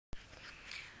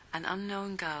An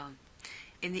unknown girl.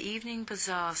 In the evening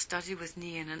bazaar studded with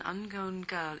neon, an unknown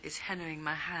girl is hennaing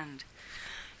my hand.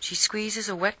 She squeezes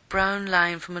a wet brown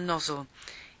line from a nozzle.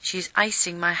 She is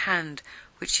icing my hand,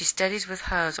 which she steadies with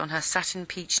hers on her satin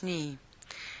peach knee.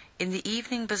 In the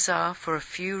evening bazaar, for a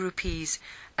few rupees,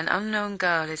 an unknown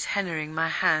girl is hennaing my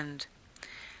hand.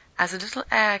 As a little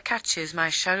air catches my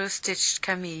shadow-stitched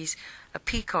camise, a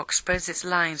peacock spreads its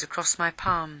lines across my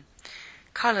palm.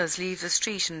 Colours leave the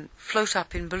street and float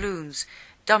up in balloons.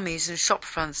 Dummies and shop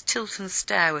fronts tilt and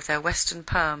stare with their western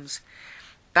perms.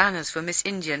 Banners for Miss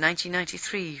India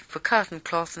 1993, for curtain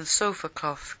cloth and sofa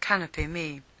cloth, canopy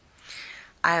me.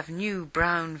 I have new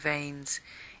brown veins.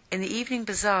 In the evening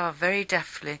bazaar, very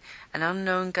deftly, an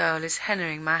unknown girl is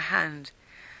hennaing my hand.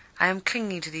 I am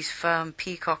clinging to these firm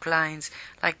peacock lines,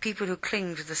 like people who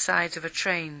cling to the sides of a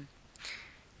train.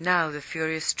 Now the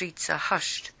furious streets are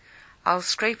hushed. I'll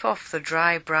scrape off the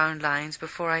dry brown lines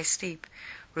before I sleep,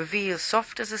 reveal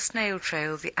soft as a snail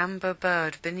trail the amber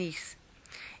bird beneath.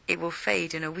 It will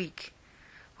fade in a week.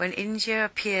 When India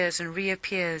appears and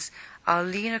reappears, I'll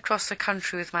lean across the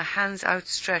country with my hands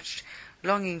outstretched,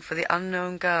 longing for the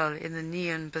unknown girl in the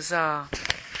neon bazaar.